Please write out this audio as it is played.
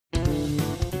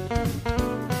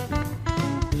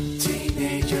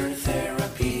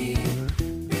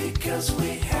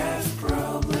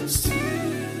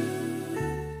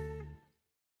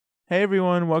Hey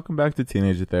everyone, welcome back to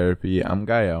Teenager Therapy. I'm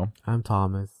Gael. I'm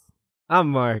Thomas. I'm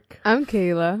Mark. I'm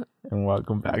Kayla. And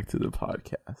welcome back to the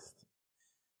podcast.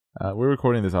 We're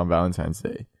recording this on Valentine's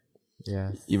Day.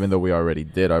 Yes. Even though we already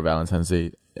did our Valentine's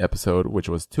Day episode, which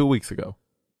was 2 weeks ago.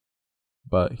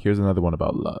 But here's another one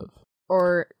about love.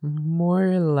 Or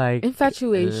more like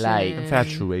infatuation.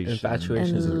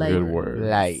 Infatuation is a good word.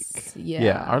 Like.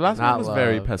 Yeah. Our last Not one was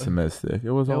very love. pessimistic.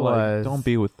 It was It all was. like, don't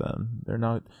be with them. They're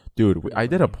not... Dude, I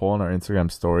did a poll on our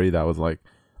Instagram story that was like,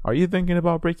 are you thinking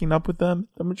about breaking up with them?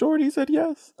 The majority said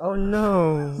yes. Oh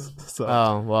no. So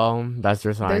Oh, well, that's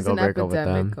your sign. There's Go an break up with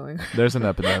epidemic them. going on. there's an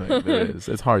epidemic. There is.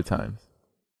 It's hard times.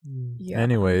 Yeah.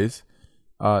 Anyways,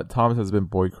 Thomas has been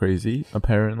boy crazy,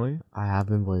 apparently. I have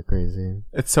been boy crazy.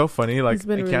 It's so funny. Like, He's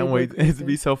been I really can't boy wait. crazy. It'd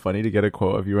be so funny to get a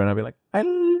quote of you and I'll be like, I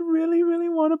really, really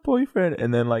want a boyfriend.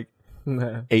 And then like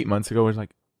 8 months ago, it's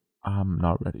like, I'm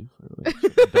not ready for a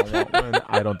relationship. I don't want one.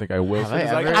 I don't think I will. Have So I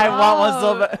it's like, ever- I want one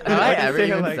so bad. Have I Like, ever say it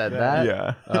even like said that?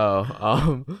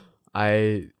 Yeah.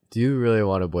 I do really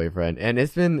want a boyfriend. And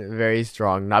it's been very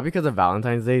strong. Not because of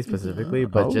Valentine's Day specifically,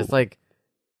 but just like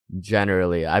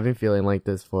generally. I've been feeling like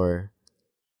this for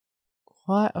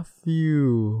quite a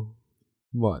few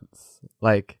months.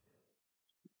 Like,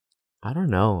 I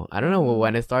don't know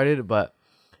when it started, but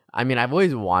I mean, I've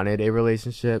always wanted a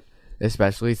relationship,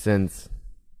 especially since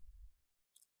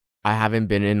I haven't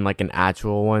been in like an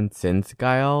actual one since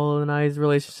Gael and I's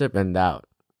relationship, and that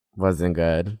wasn't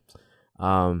good.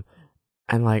 And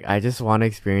like, I just want to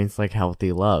experience like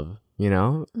healthy love, you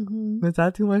know? Mhm. Is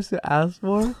that too much to ask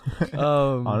for?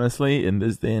 Honestly, in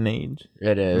this day and age,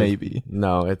 It is. maybe.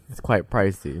 No, it's quite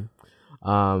pricey.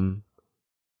 And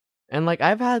like,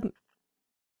 I've had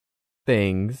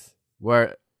things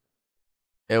where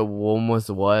it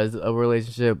almost was a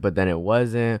relationship, but then it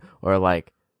wasn't, or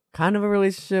like kind of a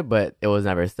relationship, but it was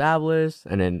never established,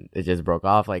 and then it just broke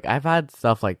off. Like, I've had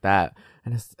stuff like that,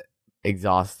 and it's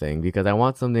exhausting because I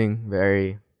want something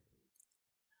very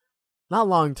not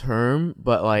long term,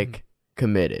 but like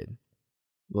committed.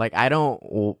 Like, I don't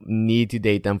need to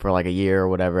date them for like a year or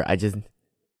whatever. I just At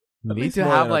need least to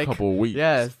more have than like a couple weeks.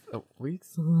 Yes,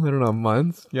 weeks. I don't know,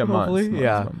 months. Yeah, hopefully. months.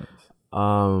 Yeah.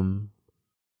 Months.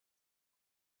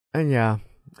 And yeah,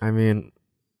 I mean,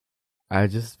 I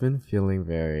just been feeling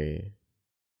very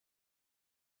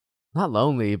not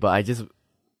lonely, but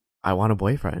I want a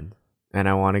boyfriend, and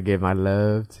I want to give my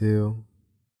love to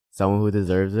someone who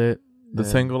deserves it. The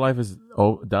And- single life is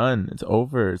done. It's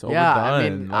over. It's yeah, overdone. I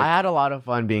mean, I had a lot of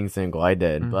fun being single. I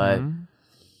did, but Mhm.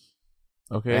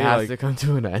 Okay, it has like, to come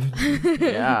to an end.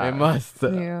 yeah, It must.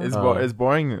 Yeah. It's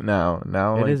boring now.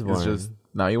 Now It like, is it's boring. just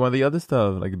now you want the other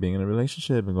stuff, like being in a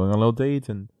relationship and going on little dates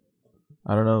and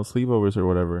I don't know, sleepovers or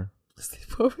whatever.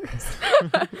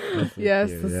 Sleepovers. Yes,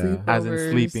 cute, the yeah. sleepovers. As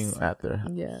in sleeping at their house.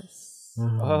 Yes.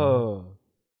 Oh,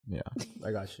 Yeah.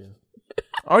 I got you.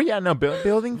 Oh yeah, no,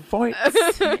 building forts.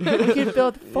 We can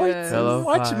build forts Yes. Pillow and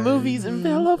watch fight. movies and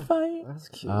pillow fight. That's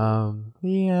cute.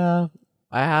 Yeah,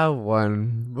 I have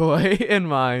one boy in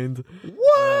mind,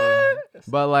 What?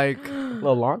 but like,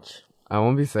 Little launch. I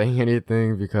won't be saying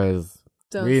anything because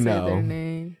Don't We say know. their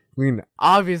name.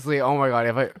 obviously, oh my god,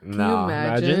 if I Can you no,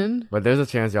 imagine? but there's a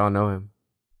chance y'all know him.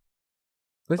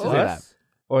 Let's just say that. Us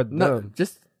or No, them?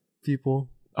 just people.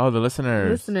 Oh, the listeners.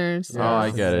 Listeners. Oh, I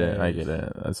yes. get it. I get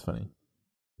it. That's funny.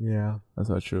 Yeah, That's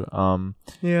not true.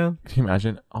 yeah. Can you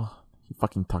imagine? Oh, he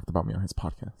fucking talked about me on his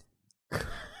podcast.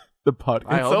 The podcast.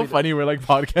 I It's hope so he funny. We're like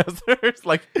podcasters.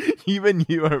 Like even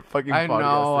you are fucking. I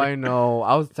podcasting. know.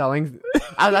 I was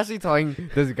actually telling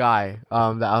this guy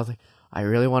that I was like, I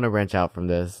really want to branch out from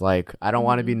this. Like, I don't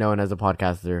want to be known as a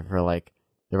podcaster for like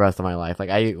the rest of my life. Like,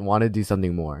 I want to do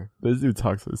something more. This dude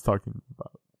is talking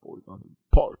about boys on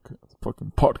the podcast.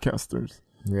 Fucking podcasters.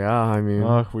 Yeah, I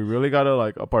mean, We really gotta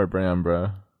like up our brand,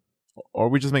 bruh. Or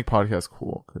we just make podcasts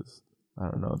cool, because I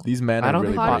don't know. These men I are don't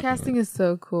really think Podcasting is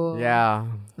so cool. yeah,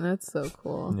 That's so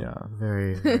cool. Yeah,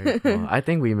 very, very cool. I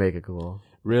think we make it cool.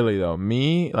 really though.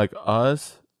 Me, like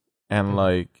us, and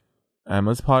like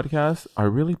Emma's podcast are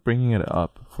really bringing it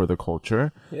up for the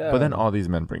culture. Yeah. But then all these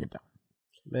men bring it down.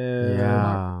 man.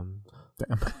 Yeah.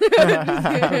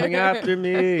 Coming after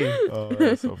me. Oh,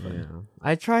 that's so funny. Yeah.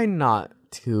 I try not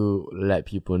to let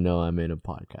people know I'm in a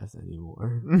podcast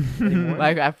anymore.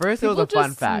 Like, at first it was a People fun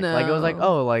just fact. Like, it was like,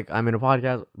 know. oh, like I'm in a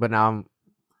podcast, but now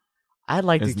I'd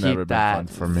like It's to never keep been fun that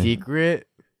for me. secret,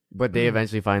 but they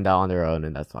eventually find out on their own,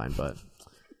 and that's fine. But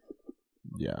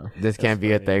Yeah, this can't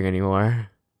be a thing anymore.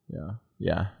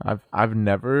 yeah. I've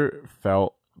never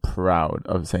felt proud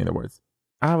of saying the words.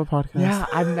 I have a podcast. Yeah,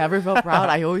 I've never felt proud.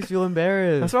 I always feel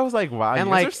embarrassed. That's why I was like, wow, And you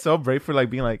guys like- are so brave for like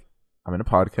being like, I'm in a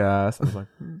podcast. I was like,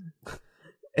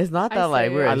 It's not I that like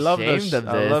say we're it. I love the ashamed of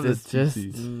I love this. the It's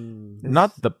just TTs.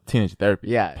 Not the teenage therapy.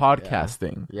 Yeah,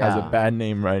 podcasting has yeah. a bad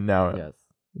name right now. yes.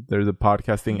 There's a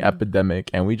podcasting epidemic,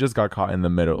 and we just got caught in the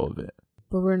middle of it.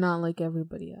 But we're not like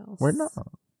everybody else. We're not.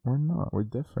 We're not. We're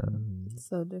different.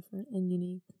 So different and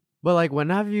unique. But like, when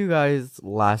have you guys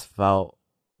last felt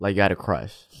like you had a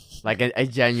crush, like a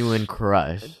genuine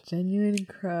crush? Genuine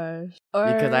crush. Or,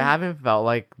 Because I haven't felt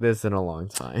like this in a long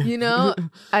time. You know,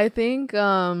 I think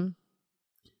the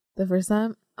first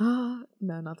time. No,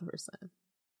 not the first time.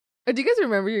 Do you guys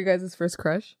remember your guys' first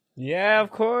crush? Yeah, of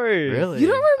course. Really? You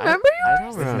don't remember I yours? don't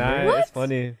It's remember. nice. What? It's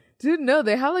funny. Dude, no,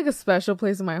 they have like a special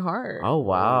place in my heart. Oh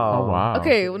wow. Oh wow.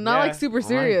 Okay, well, not Yeah. like super Oh my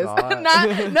serious. God.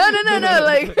 no.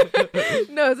 Like,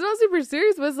 no, it's not super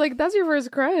serious, but it's like that's your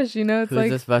first crush. You know, it's Who's like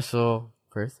the special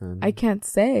person? I can't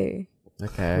say. We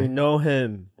Okay. know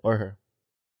him or her.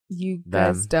 You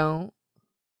Them. guys don't.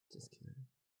 Just kidding.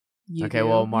 You Okay, do.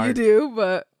 well, Mark- you do,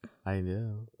 but I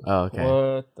do. Oh, okay.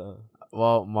 What the?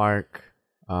 Well, Mark,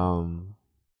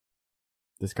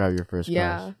 describe your first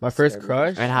yeah. crush My first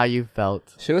crush? and how you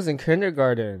felt. She was in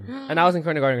kindergarten. And I was in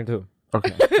kindergarten too.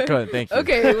 Okay. Good. Thank you.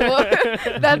 Okay, well,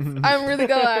 that's. I'm really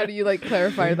glad you like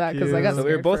clarified that because I got. So we were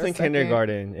scared both for a in second.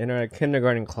 kindergarten, in our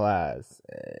kindergarten class.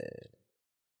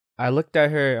 I looked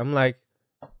at her. I'm like,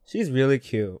 she's really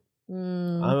cute.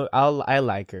 Mm. I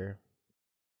like her.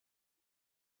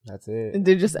 That's it. Did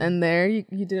it just end there? You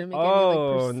didn't make any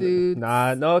like pursuits?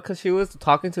 No, because she was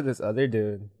talking to this other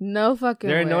dude. No fucking.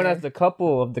 They're known way. as the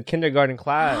couple of the kindergarten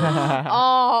class.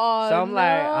 Oh, So I'm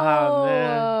like, oh,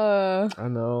 man. I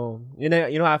know. You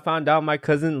know, I found out my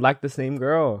cousin liked the same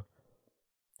girl.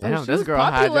 Damn, she this was girl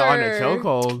had you on a popular.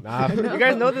 chokehold. Nah, you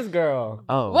guys know this girl.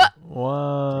 Oh. What?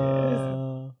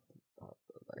 What?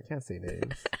 I can't say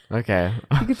names. Okay.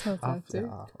 You could tell it's Off,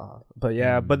 after. off. But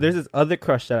yeah, but there's this other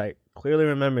crush that I clearly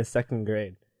remember in second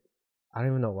grade. I don't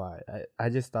even know why. I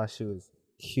just thought she was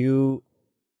cute.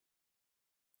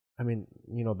 I mean,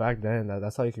 you know, back then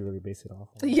that's how you could really base it off.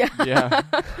 on. Yeah. Yeah.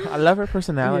 I love her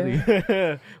personality.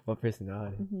 What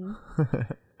personality? Mhm.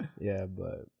 Yeah,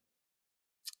 but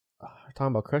we're talking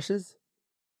about crushes.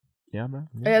 Yeah, man.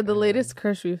 Yeah, the latest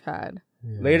crush we've had.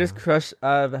 Latest crush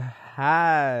I've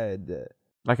had.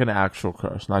 Like an actual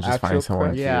crush, not just Actual finding someone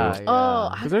crush. Yeah. cute.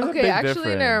 Oh, 'Cause there's a okay. big Actually,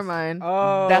 difference. never mind.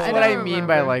 Oh, That's I what I don't mean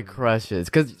by remember. like crushes.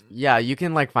 Because, yeah, you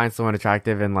can like find someone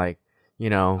attractive and like,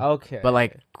 you know, okay. but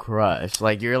like crush.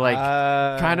 Like you're like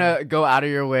trying to go out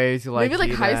of your way to like. Maybe like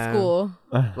see high them. school.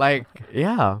 Like,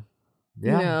 yeah.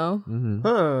 Yeah. You know. hmm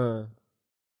Huh?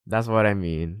 That's what I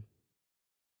mean.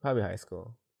 Probably high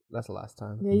school. That's the last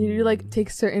time. Yeah, you like take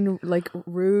certain like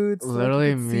routes. so, like, Literally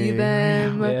you could see me.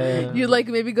 them. Yeah. You'd like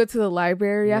maybe go to the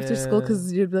library after school Yeah.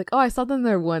 because you'd be like, oh, I saw them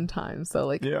there one time, so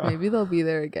like Yeah. maybe they'll be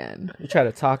there again. You try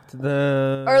to talk to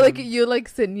them, Or like you like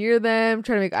sit near them,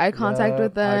 try to make eye contact Yeah,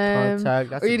 with eye them. contact.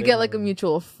 That's Or a you'd big get like a one.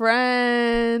 mutual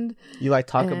friend. You like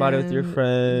talk about it with your And-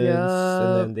 friends, Yup.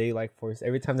 and then they like force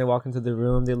every time they walk into the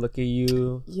room, they look at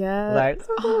you. Yeah. Like,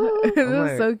 it I'm was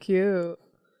like, so cute.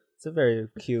 it's a very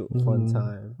cute, fun Mhm.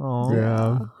 time. Oh.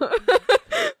 Yeah.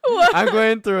 What? I'm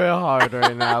going through it hard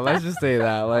right now. Let's just say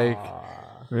that. Like,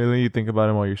 Aw. Really? You think about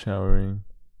him while you're showering?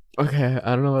 okay,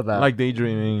 I don't know about that. Like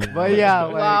daydreaming. But yeah,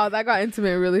 like, Wow, that got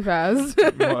intimate really fast.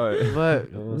 What? but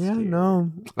It was yeah, cute.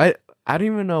 no, I don't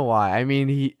even know why. I mean,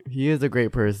 he is a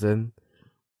great person,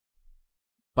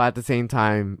 but at the same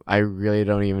time, I really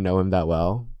don't even know him that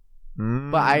well.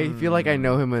 But I feel like I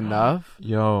know him enough,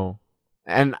 Yo.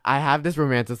 and I have this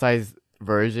romanticized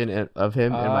version of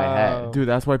him in my head, Dude,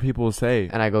 that's why people say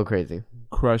and I go crazy.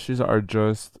 crushes are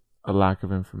just a lack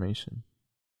of information.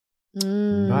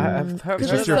 I've heard Because It's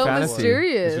it's just your so fantasy.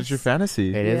 mysterious. It's just your fantasy.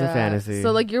 It is a Yeah. fantasy.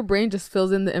 So like your brain just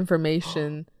fills in the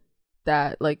information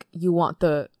that like you want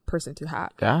the person to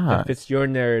have. Yeah. If it's your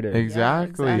narrative,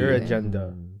 Exactly. Yeah, your exactly.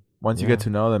 agenda. Once you Yeah. get to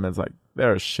know them, it's like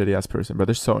they're a shitty ass person, but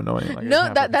they're so annoying. Like, I No,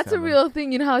 can't that's a fucking stand real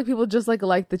thing. You know how like people just like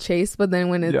the chase, but then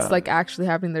when it's Yeah. like actually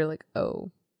happening, they're like, oh,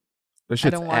 them. The I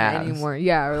shit's don't want ass. it anymore.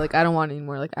 Yeah, or like I don't want it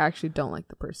anymore. Like I actually don't like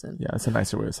the person. Yeah, it's a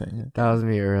nicer way of saying it. That was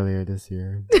me earlier this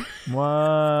year.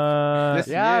 What? This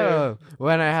Yeah, year.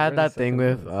 when I had We're that the thing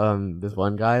second with one. this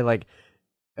one guy, like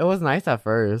it was nice at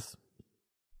first,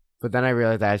 but then I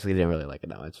realized I actually didn't really like it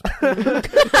that much. It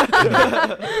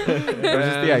was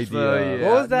just the idea. yeah,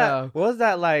 What was that? no. What was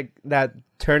that like? That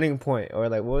turning point, or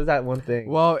like, what was that one thing?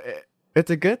 Well, it's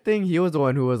a good thing he was the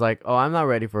one who was like, "Oh, I'm not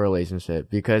ready for a relationship,"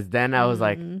 because then I was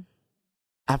like, Mhm.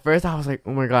 at first I was like,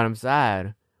 "Oh my god, I'm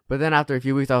sad," but then after a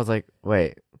few weeks I was like,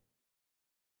 "Wait,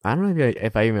 I don't know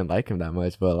if I even like him that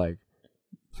much," but like,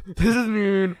 this is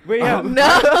mean. Wait, yeah. No.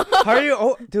 How are you?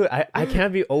 Oh, dude, I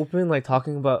can't be open like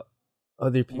talking about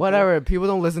other people. Whatever. People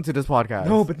don't listen to this podcast.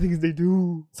 No, but things they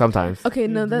do. Sometimes. Okay,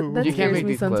 no, that You can't scares make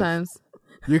me these clips. sometimes.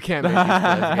 You can't make these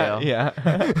clips, Gail.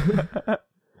 Yeah.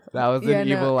 That was Yeah, an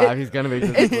no. evil laugh. He's gonna make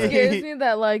this It clip. scares me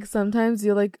that like sometimes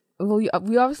you're like, well, we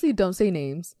obviously don't say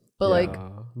names, but like,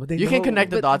 But they You can know.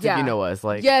 connect the But dots if yeah. you know us.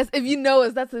 Like, yes, if you know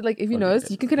us, that's like if you know us,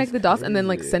 you can connect the dots and then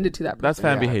like send it to that person. That's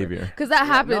fan Yeah. behavior. Because that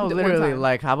happened. no, one literally. time.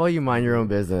 Like, how about you mind your own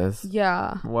business?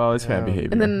 Yeah, Well, it's fan Yeah. behavior.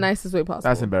 in the nicest way possible.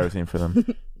 That's embarrassing for them.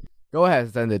 Go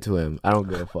ahead, send it to him. I don't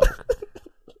give a fuck.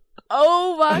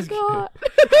 Oh my god!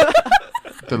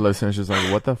 The listeners just like,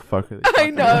 what the fuck are they? I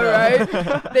talking know, about?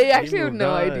 right? They actually have moved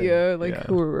no on. idea like Yeah.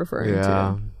 who we're referring yeah.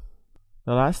 to.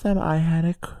 The last time I had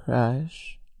a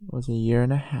crush was a year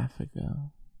and a half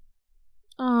ago.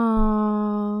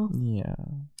 Aww. Yeah.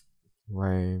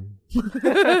 Lame.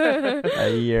 A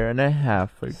year and a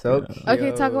half ago. So cute.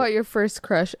 Okay, talk about your first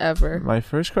crush ever. My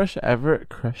first crush ever.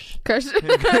 Crush. Crush.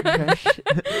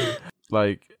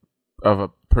 Like, of a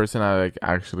person I like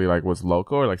actually like was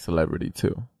local or like celebrity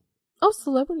too. Oh,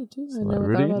 celebrity too. I never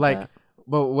Celebrity? thought about Like, that.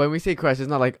 but when we say crush, it's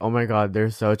not like, oh my god, they're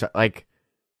so like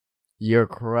you're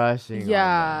crushing. on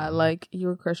Yeah, them. like you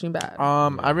were crushing bad.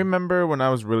 I remember when I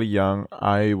was really young,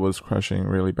 I was crushing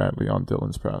really badly on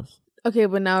Dylan Sprouse. Okay,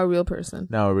 but now a real person.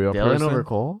 Now a real Dylan person. over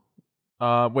Cole.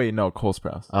 Wait, no, Cole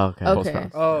Sprouse. Okay. Cole Okay.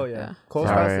 Sprouse. Oh yeah. Yeah. Cole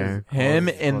Sorry. Sprouse is- Him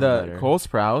Cole's- in Cole's the better. Cole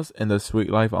Sprouse in the Sweet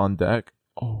Life on Deck.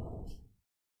 Oh.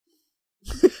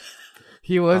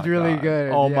 He was my really God.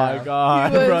 good. Oh yeah. my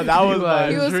god, He was- bro, that he was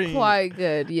my He was dream. quite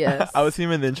good. Yes. I would see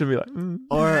him in the intro and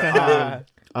be like,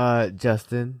 Or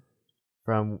Justin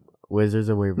from Wizards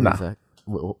of Waverly Nah.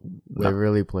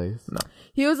 Waverly Place. No.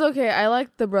 He was okay. I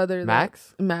liked the brother. that-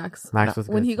 Max? Max. Max was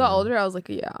good. When he got too. older, I was like,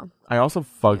 yeah. I also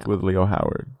fucked Yeah. with Leo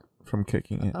Howard from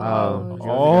Kicking It. Oh.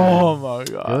 Oh my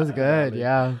god, It was good,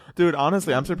 yeah. dude.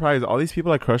 Honestly, I'm surprised. All these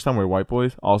people I crushed on were white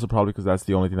boys. Also, probably because that's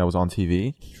the only thing that was on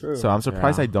TV. True. So I'm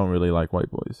surprised Yeah. I don't really like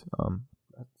white boys.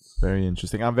 Very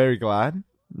interesting. I'm very glad.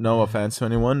 No offense to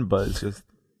anyone, but it's just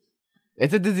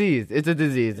It's a disease. It's a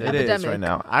disease. it is Epidemic. right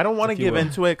now. I don't want to If you give will.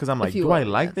 into it because I'm like, If you do I will,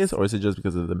 like yes. this or is it just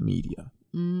because of the media?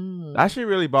 Mm. That shit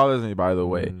really bothers me. By the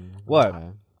way, What?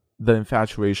 Okay. the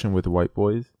infatuation with white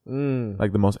boys,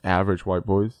 like the most average white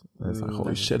boys. And it's like,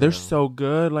 holy shit, they're so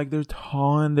good. Like they're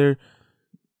tall and they're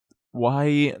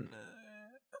white.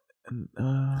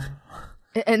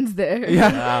 It ends there.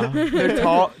 Yeah, they're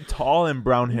tall and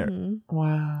brown hair. Mhm.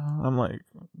 Wow, I'm like,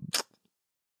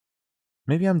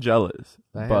 maybe I'm jealous,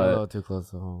 That hit a but little too close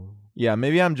to home. yeah,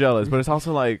 maybe I'm jealous. But it's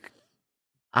also like,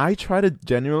 I try to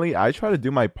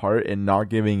do my part in not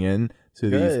giving in to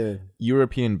these Good.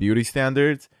 European beauty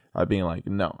standards by being like,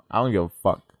 no, I don't give a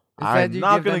fuck. Instead, I'm you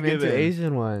not gonna them give into in.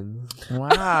 Asian ones.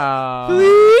 Wow.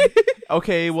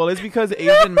 Okay, well, it's because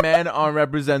Asian men aren't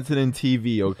represented in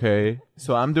TV. Okay,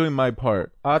 so I'm doing my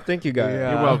part. Oh, thank you guys.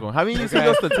 Yeah. You're welcome. Haven't you seen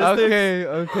those statistics?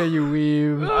 Okay, you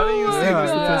weave. Haven't you Oh seen my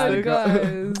those God,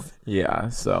 statistics? guys. Yeah,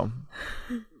 so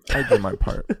I do my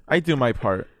part. I do my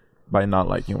part by not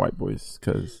liking white boys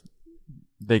because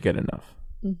they get enough.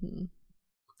 Mhm.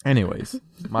 Anyways,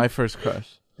 my first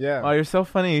crush. Yeah. Oh, you're so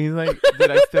funny. He's like, dude,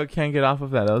 I still can't get off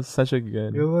of that. That was such a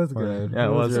good. It was one. good. Yeah,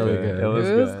 it was really good. good. It was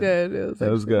It was good. good.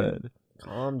 It was good.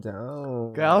 Calm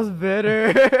down. I was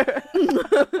bitter.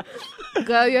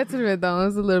 God, you have to admit that one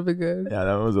was a little bit good. Yeah,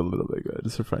 that was a little bit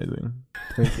good. Surprising.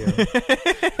 Thank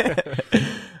you.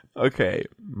 Okay,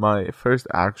 my first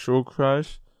actual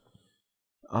crush.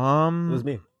 It was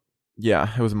me. Yeah,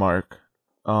 it was Mark.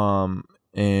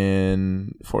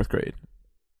 In 4th grade.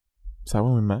 Is that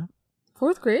when we met?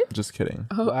 4th grade? Just kidding.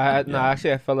 Oh, No,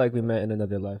 actually, I felt like we met in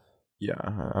another life. Yeah,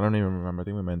 I don't even remember. I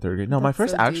think we met in 3rd grade. No, my That's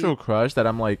first so actual deep. crush that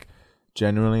I'm like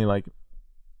genuinely like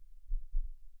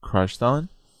crushed on.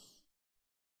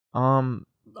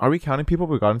 Are we counting people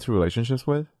we got into relationships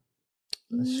with?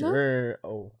 no? Sure.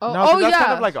 Oh. Oh, No, 'cause that's yeah.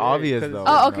 kind of like Sure, obvious 'cause- though.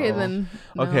 Oh, okay No. then.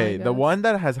 No, Okay, I the guess. one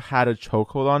that has had a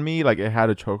chokehold on me, like it had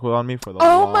a chokehold on me for the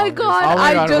Oh my longest God, time.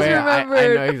 I just wait, remembered.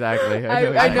 I know exactly. I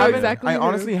know haven't- exactly I who.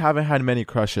 honestly haven't had many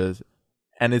crushes,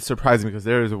 and it's surprising because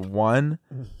there is one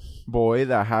boy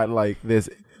that had like this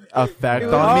effect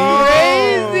It on was me.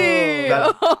 crazy.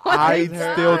 That Oh my I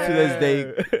God. still to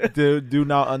this day do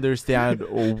not understand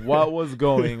what was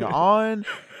going on.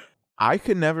 I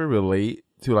could never relate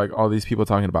to like all these people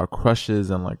talking about crushes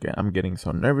and like I'm getting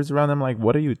so nervous around them. Like,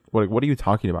 what are you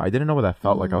talking about? I didn't know what that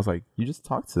felt like. I was like, you just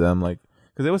talk to them, like,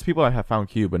 because there was people I had found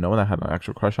cute, but no one I had an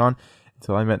actual crush on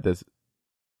until I met this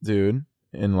dude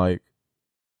in like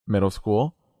middle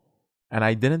school, and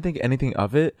I didn't think anything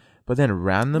of it. But then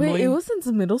randomly, Wait, it was since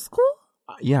middle school?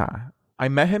 yeah, I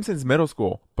met him since middle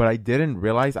school, but I didn't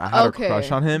realize I had a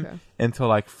crush on him Okay. until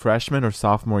like freshman or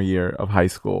sophomore year of high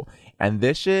school. And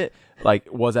this shit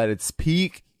like was at its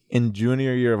peak in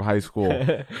junior year of high school.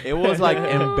 It was like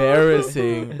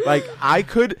embarrassing. Like I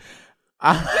could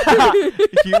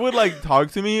he would like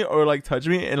talk to me or like touch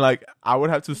me and like I would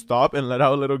have to stop and let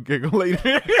out a little giggle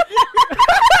later.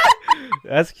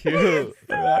 That's cute.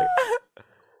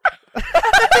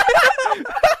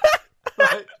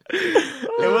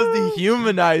 It was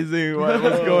dehumanizing what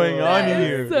was going on That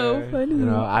here. is so funny. You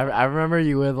know, I remember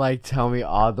you would like tell me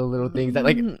all the little things that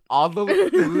like all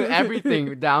the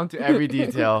everything down to every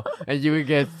detail, and you would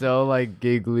get so like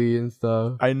giggly and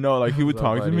stuff. I know, like he would So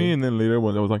talk to funny. me and then later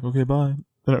when I was like, okay, bye.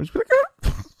 And I would just be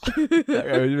like,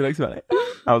 I would just be like, smiling.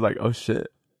 I was like, oh shit.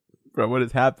 Bro, what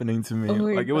is happening to me? Oh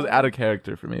my Like it was God. out of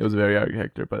character for me. It was very out of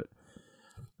character, but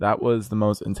that was the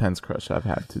most intense crush I've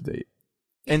had to date.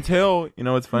 Until, you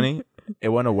know what's funny? It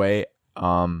went away.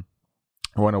 It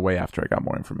went away after I got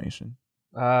more information.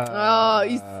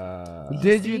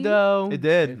 Did you though? It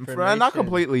did. Information. Not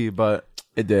completely, but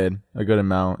it did. A good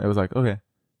amount. It was like, okay,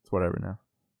 it's whatever now.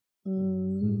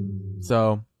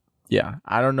 So, yeah,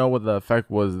 I don't know what the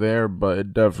effect was there, but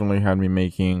it definitely had me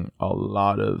making a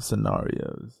lot of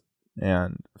scenarios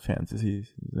and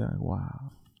fantasies. Like,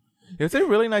 wow. It's a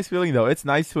really nice feeling, though. It's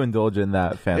nice to indulge in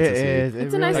that fantasy. It is.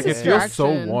 It's It a nice Like, really it is. feels so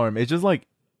distraction. warm. It's just like,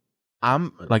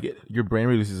 I'm like, your brain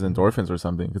releases endorphins or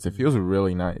something because it feels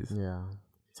really nice. Yeah.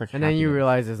 It's like And then you happiness.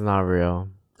 realize it's not real.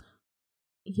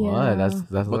 Yeah. What? That's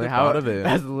But literally the how thought of it.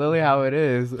 That's literally how it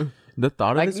is. The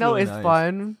thought of Like it's no, really it's nice.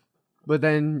 fun, but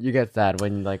then you get sad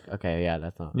when like okay, yeah,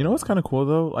 that's not. You know what's kind of cool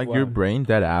though? Like your What? brain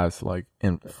dead ass like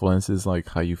influences like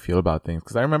how you feel about things.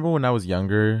 Because I remember when I was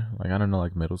younger, like I don't know,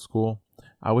 like middle school,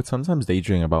 I would sometimes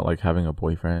daydream about like having a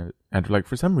boyfriend, and like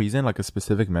for some reason, like a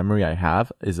specific memory I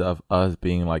have is of us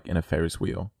being like in a Ferris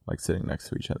wheel, like sitting next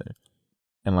to each other,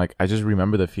 and like I just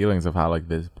remember the feelings of how like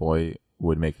this boy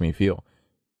would make me feel,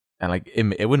 and like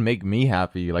it would make me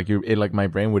happy. Like like my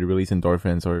brain would release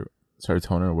endorphins or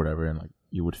serotonin or whatever, and like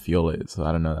you would feel it. So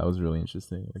I don't know, that was really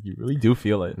interesting. Like you really do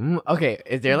feel it. Okay,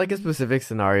 is there like a specific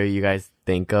scenario you guys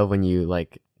think of when you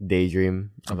like daydream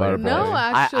about a boy? No,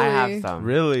 actually. I have some.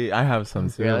 Really, I have some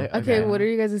too. Really? Okay, what are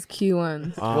you guys' key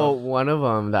ones? Well, one of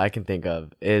them that I can think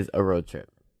of is a road trip.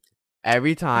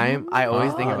 Every time, I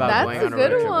always think Oh, about that's going a on a good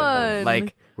road trip with one. them.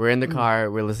 Like we're in the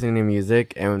car, we're listening to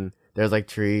music, and there's like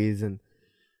trees and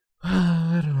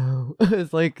I don't know.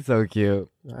 It's like so cute.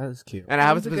 That's cute. And I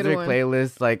have a That's a good specific one.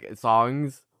 playlist, like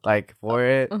songs, like for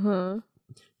it. Uh-huh.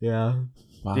 Yeah.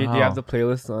 Wow. Do you have the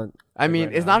playlist on? I mean,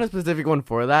 right it's now? not a specific one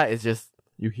for that. It's just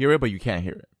You hear it, but you can't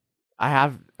hear it. I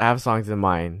have songs in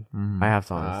mind. I have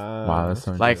songs. Wow, that's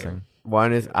so Like interesting.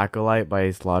 one is Acolyte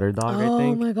by Slaughter Dog. I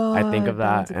think. Oh my god. I think of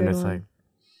that, that's a and good it's one. like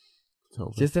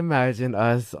So just imagine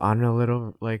us on a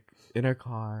little like in a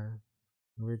car.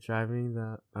 We're driving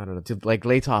that I don't know to like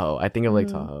Lake Tahoe. I think of Lake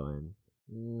Mhm. Tahoe, and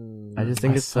Mm. I just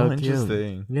think That's it's so cute.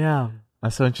 interesting. Yeah.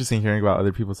 That's so interesting hearing about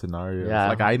other people's scenarios. Yeah.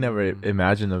 Like I never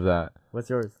imagined of that. What's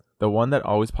yours? The one that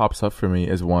always pops up for me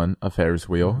is a Ferris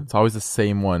wheel. It's always the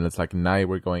same one. It's like night,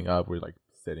 we're going up, we're like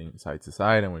sitting side to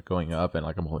side, and we're going up, and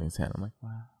like I'm holding his hand. I'm like,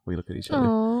 wow. We look at each other.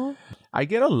 Aw. I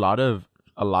get a lot of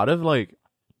like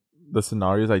the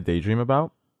scenarios I daydream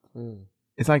about. Mm.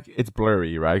 It's like it's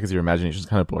blurry, right? Because your imagination is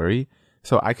kind of blurry.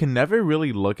 So I can never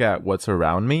really look at what's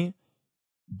around me,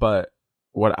 but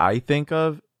what I think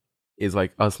of is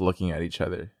like us looking at each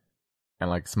other and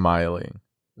like smiling.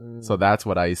 Mm. So that's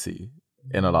what I see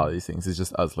in a lot of these things. It's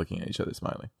just us looking at each other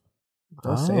smiling.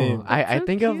 The same. I so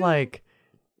think of cute. like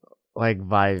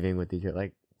vibing with each other,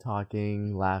 like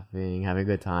talking, laughing, having a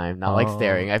good time, not like Oh.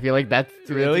 staring. I feel like that's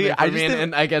too Really? intimate for I me just and, didn't-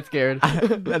 and I get scared.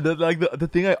 the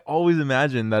thing I always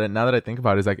imagine that now that I think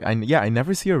about it is like I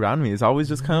never see around me. It's always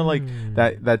just kind of like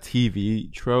that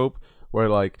TV trope where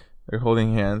like they're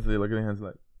holding hands, they look at their hands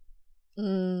like,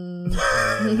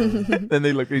 Mm. then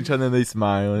they look at each other and they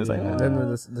smile. And it's like, And then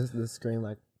the screen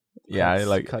like yeah,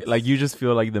 cuts. like you just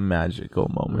feel like the magical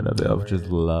moment of it of just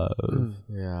love.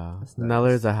 Yeah. That's Now nice.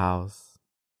 there's a house,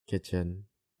 kitchen.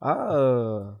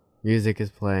 Oh, Music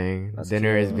is playing. That's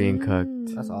Dinner is cute. being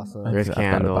cooked. that's awesome. There's I thought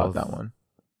candles. about that one.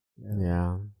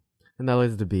 Yeah. And now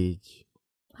there's the beach.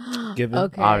 Given.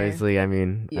 Okay. Obviously, I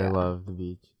mean, I Yeah. love the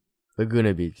beach.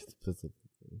 Laguna Beach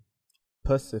specifically.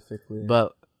 Pacifically.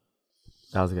 But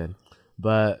that was good.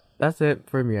 But that's it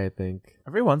for me, I think.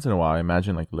 Every once in a while, I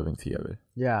imagine like living together.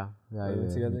 Yeah. Yeah, Living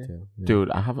me together? too. Yeah. Dude,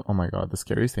 I have. Oh my god, the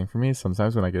scariest thing for me is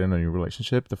sometimes when I get in a new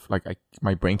relationship,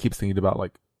 my brain keeps thinking about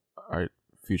like our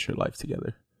future life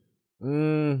together,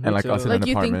 and like us in Like an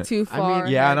you think apartment. too I mean, far.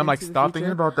 Yeah, ahead and I'm like, into the stop future.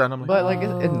 thinking about that. And I'm like, But like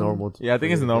it's Oh. normal. yeah, I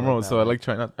think it's to normal. like So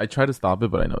that. I try to stop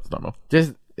it, but I know it's normal.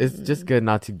 it's just good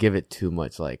not to give it too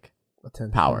much like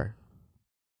Attention. power.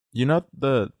 You know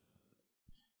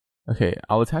Okay,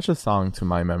 I'll attach a song to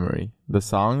my memory. The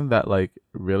song that like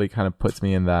really kind of puts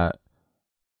me in that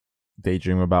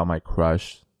daydream about my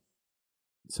crush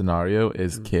scenario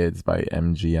is "Kids" by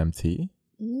MGMT.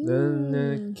 Then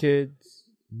the kids.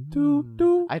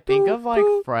 I think of like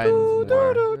Friends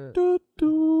more.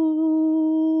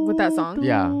 With that song?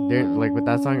 Yeah, they're like with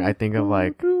that song. I think of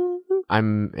like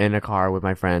I'm in a car with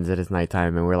my friends. It is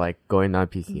nighttime, and we're like going down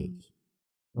PCH.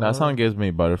 That song gives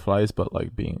me butterflies, but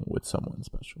like being with someone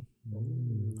special.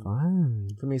 Fun.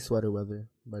 For me, Sweater Weather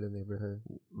by The Neighborhood.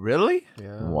 Really?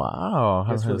 Yeah. Wow.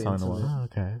 I It's haven't heard really a song in a while. Oh,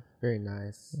 okay. Very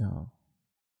nice. Yeah.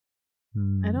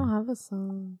 I don't have a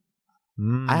song.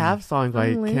 I have songs, but I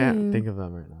I'm can't lame. think of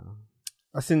them right now.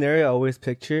 A scenario I always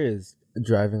picture is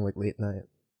driving like late night.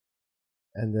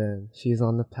 And then she's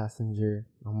on the passenger.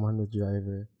 I'm on the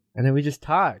driver. And then we just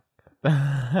talk.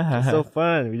 It's so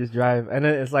fun. We just drive. And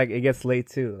then it's like, it gets late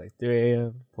too. Like 3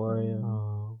 a.m., 4 a.m.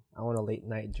 Oh. I want a late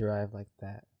night drive like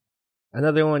that.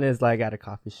 Another one is like at a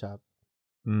coffee shop.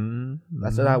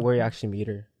 That's not where you actually meet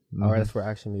her. Or that's where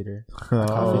I actually meet her.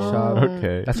 Coffee shop.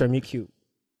 Okay. That's where I meet cute.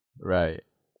 Right.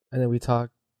 And then we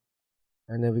talk.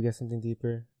 And then we get something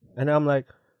deeper. And I'm like,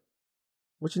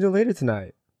 what you doing later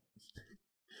tonight?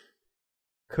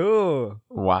 Cool.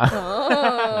 Wow.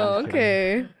 Oh,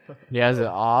 okay. He has it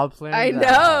all planned. I out.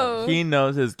 know. He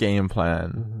knows his game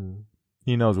plan. Mhm.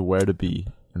 He knows where to be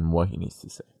and what he needs to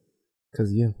say.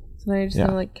 Cause you. So now you're just Yeah.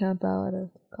 gonna like camp out at a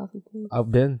coffee place.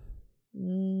 I've been.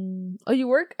 Oh, you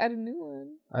work at a new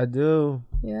one. I do.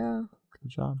 Yeah. Good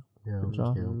job. Yeah, Good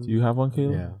job. yeah. Do you have one,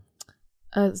 Caleb? Yeah.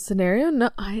 A scenario? No,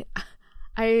 I'm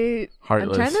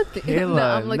Heartless. trying to think.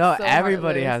 Kayla, I'm, like, no, so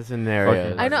everybody heartless. has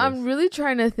scenarios. Okay. I know. I'm really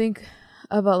trying to think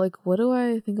about like what do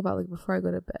I think about like before I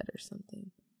go to bed or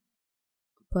something.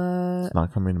 But It's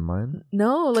not coming to mind.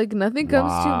 no, like nothing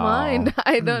comes to Wow. mind.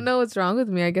 I don't know what's wrong with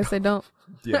me. I guess I don't.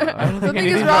 Yeah. I don't think Something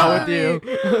is anything's wrong wrong with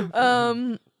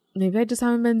with you. Maybe I just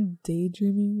haven't been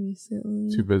daydreaming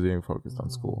recently. Too busy and focused on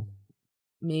school.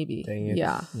 Maybe. Dang it.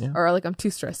 Yeah. Yeah. Or like I'm too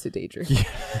stressed to daydream.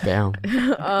 Damn.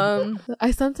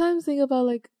 I sometimes think about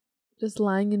like just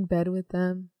lying in bed with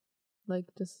them, like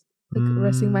just like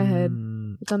resting my head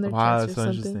like, on their Wow, chest that's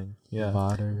or so something. interesting. Yeah.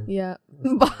 Water. Yeah.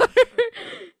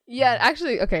 Yeah,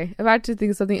 actually, okay. If I had to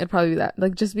think of something, it'd probably be that.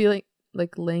 Like just be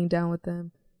like laying down with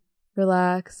them,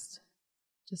 relaxed,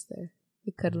 just there,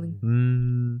 like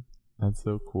cuddling. That's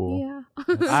so cool. Yeah.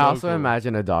 I also cool.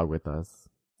 imagine a dog with us.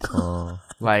 Oh.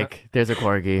 Like, there's a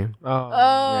corgi. Oh.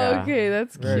 Oh, Yeah. okay,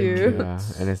 that's Very cute. Yeah,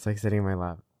 and it's like sitting in my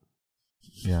lap.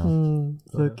 Yeah.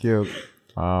 So cute.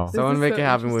 Wow. This Someone is make so it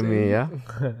happen with me, yeah?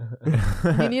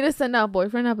 You need to send out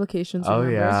boyfriend applications. Oh,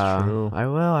 remember? yeah. true. I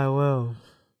will.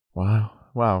 Wow.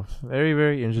 Wow. Very,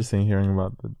 very interesting hearing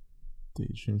about the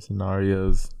daydream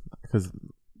scenarios because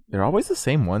they're always the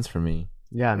same ones for me.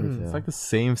 Yeah, me too. It's like the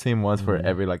same ones for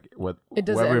every like what It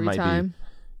does it whoever every might time. be.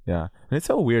 Yeah, and it's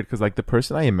so weird because like the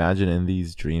person I imagine in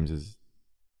these dreams is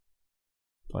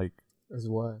like Is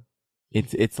what?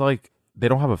 it's like they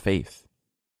don't have a face.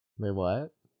 Wait,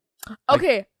 what?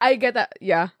 Okay, I get that.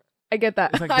 Yeah, I get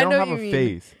that. It's like they I don't know have you a mean.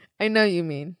 face. I know you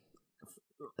mean.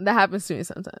 That happens to me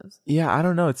sometimes. Yeah, I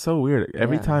don't know. It's so weird.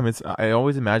 Every Yeah. time I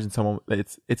always imagine someone.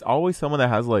 It's always someone that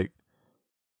has like,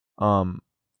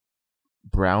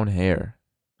 brown hair,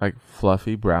 like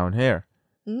fluffy brown hair,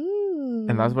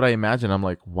 and that's what I imagine. I'm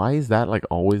like, why is that like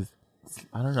always?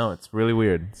 I don't know. It's really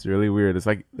weird. It's really weird. It's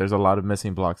like there's a lot of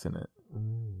missing blocks in it.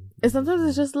 And sometimes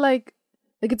it's just like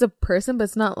it's a person, but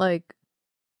it's not like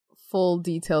full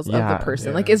details of Yeah, the person.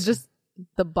 yeah. Like it's just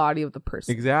the body of the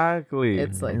person. Exactly.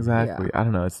 It's like, exactly. yeah. I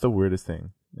don't know. It's the weirdest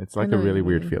thing. It's like know a what really you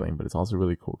weird mean. feeling, but it's also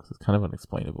really cool because it's kind of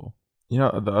unexplainable. You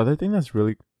know, the other thing that's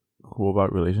really cool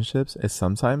about relationships is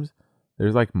sometimes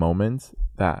there's like moments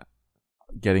that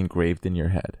get engraved in your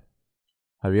head.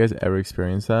 Have you guys ever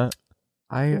experienced that?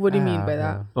 What do you mean by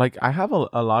that? Like I have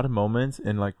a lot of moments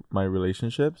in like my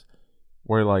relationships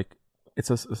where like it's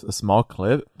a small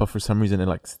clip, but for some reason it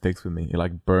like sticks with me. It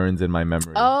like burns in my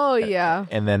memory. Oh yeah.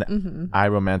 And then Mm-hmm. I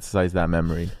romanticize that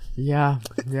memory. Yeah.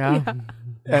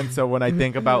 And so when I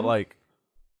think about like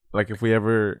if we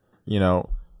ever, you know,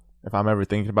 if I'm ever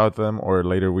thinking about them or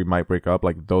later we might break up,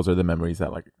 like those are the memories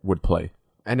that like would play.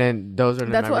 And then those are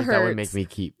the That's what memories that would hurts. make me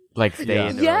keep, like, stay Yeah.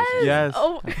 in the Yes. relationship. Yes.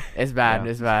 Oh, It's bad.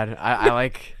 Yeah. It's bad.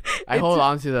 I hold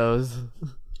on to those.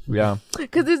 Yeah.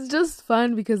 because it's just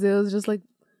fun because it was just like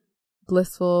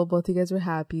blissful. Both you guys were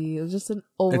happy. It was just an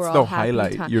overall the happy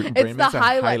highlight. time. Your brain It's the makes a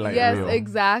highlight. highlight Yes, reel.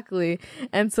 exactly.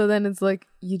 And so then it's like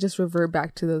you just revert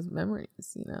back to those memories.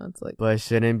 You know, it's like But it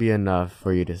shouldn't be enough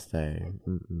for you to stay.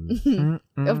 Mm-mm.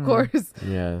 of course.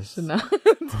 Yes. Should not.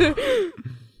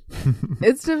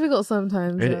 It's difficult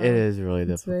sometimes. It though. is really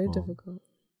difficult. It's very difficult.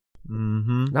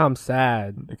 Mm-hmm. Now I'm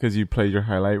sad. Because you played your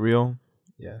highlight reel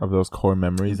Yeah. of those core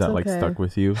memories It's that like okay. stuck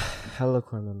with you. Hella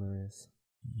core memories.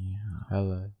 Yeah.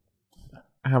 Hello.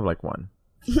 I have like one.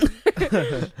 You're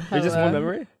just one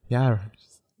memory? Yeah.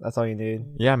 That's all you need.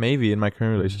 Yeah, maybe in my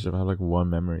current relationship I have like one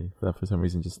memory that for some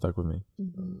reason just stuck with me.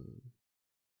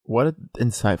 What an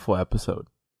insightful episode.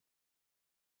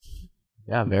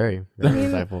 Yeah, very I mean,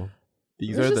 insightful.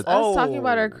 These It's are just the us talking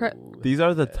about our these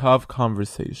are the tough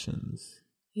conversations.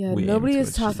 Yeah, we nobody aim to is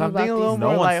achieve. talking Something about a little these. No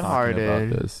more one's talking lighthearted.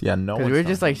 about this. Yeah, no Because one's we were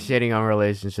just like talking about shitting on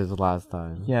relationships last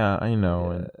time. it. Yeah, I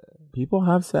know. And people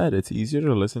have said it's easier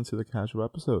to listen to the casual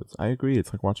episodes. I agree.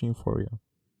 It's like watching Euphoria.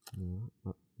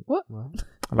 What?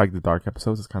 I like the dark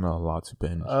episodes. It's kind of a lot to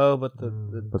binge. Oh, but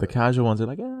But the casual ones are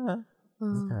like, yeah.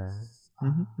 Oh,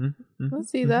 Mm-hmm. I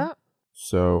see that.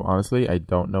 So honestly, I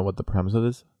don't know what the premise of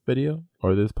this video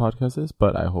or this podcast is,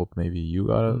 but I hope maybe you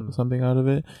got something out of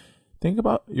it. Think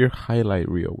about your highlight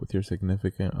reel with your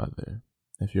significant other.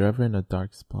 If you're ever in a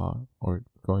dark spot or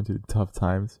going through tough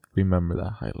times, remember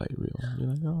that highlight reel. You're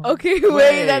like, oh. Okay,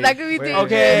 wait, that could be dangerous.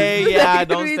 Okay, That yeah, could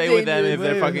don't be stay with them dangerous. if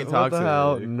they're fucking What the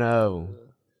hell? toxic. No.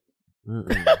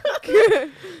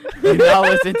 Do not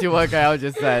listen to what Kyle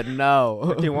just said.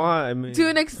 No. if you want, I mean, To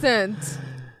an extent.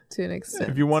 To an extent.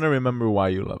 If you want to remember why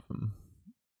you love them,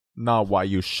 not why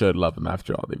you should love them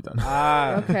after all they've done.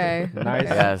 Okay. Nice.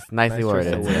 Yes, nicely Nice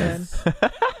worded. choice of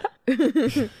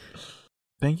Yes.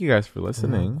 Thank you guys for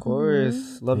listening. Of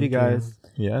course. Love you guys.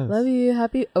 Yes. Love you.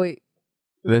 Happy. Oh, wait.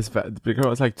 Because it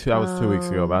was like that was 2 weeks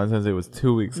ago. Valentine's Day was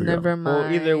 2 weeks ago. Never mind.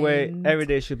 Well, either way, every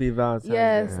day should be Valentine's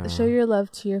Yes. Day. Yeah. Show your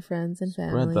love to your friends and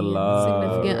family. Spread the and love.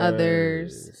 significant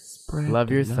others. Love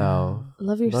yourself.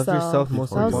 Love yourself. Love yourself most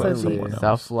Before you love importantly. someone else.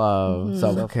 Self-love. Mhm.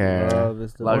 Self-care. Self-love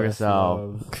is the Love best yourself.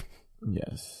 love.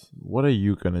 Yes. What are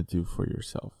you gonna do for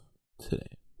yourself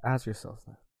today? Ask yourself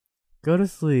that. Go to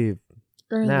sleep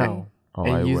Early. Now. Oh,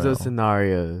 and I use will. those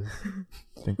scenarios.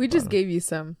 Think We about just it. gave you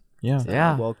some. Yeah.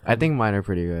 Yeah. Welcome. I think mine are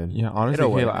pretty good. Yeah. Honestly,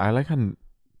 It'll work. Kayla, I like how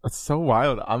it's so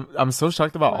wild. I'm so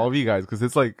shocked about all of you guys because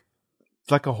it's like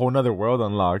a whole nother world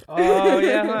unlocked. Oh,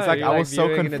 yeah. It's like You're, I was so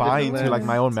viewing in a confined different to like lens.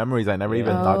 my own memories. I never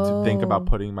even thought to think Oh. about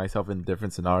putting myself in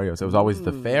different scenarios. It was always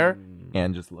the fair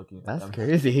and just looking at That's them.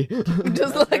 crazy.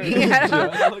 Just looking at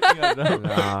Just looking at them.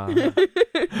 Nah.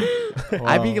 Wow.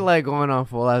 I'd be like going on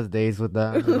full ass days with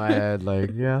that in my head.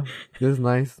 Like, yeah, this is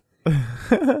nice.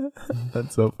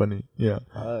 That's so funny. Yeah.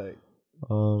 Fuck.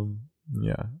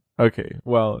 Yeah. Okay.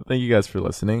 Well, thank you guys for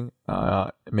listening.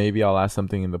 Maybe I'll ask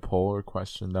something in the poll or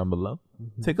question down below.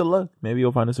 Take a look. Maybe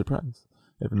you'll find a surprise.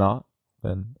 If not,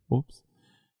 then oops.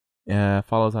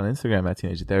 Follow us on Instagram at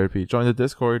Teenage Therapy. Join the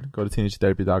Discord. Go to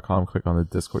teenagetherapy.com. Click on the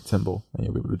Discord symbol, and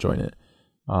you'll be able to join it.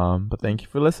 But thank you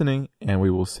for listening, and we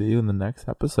will see you in the next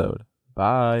episode.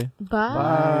 Bye. Bye.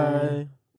 Bye.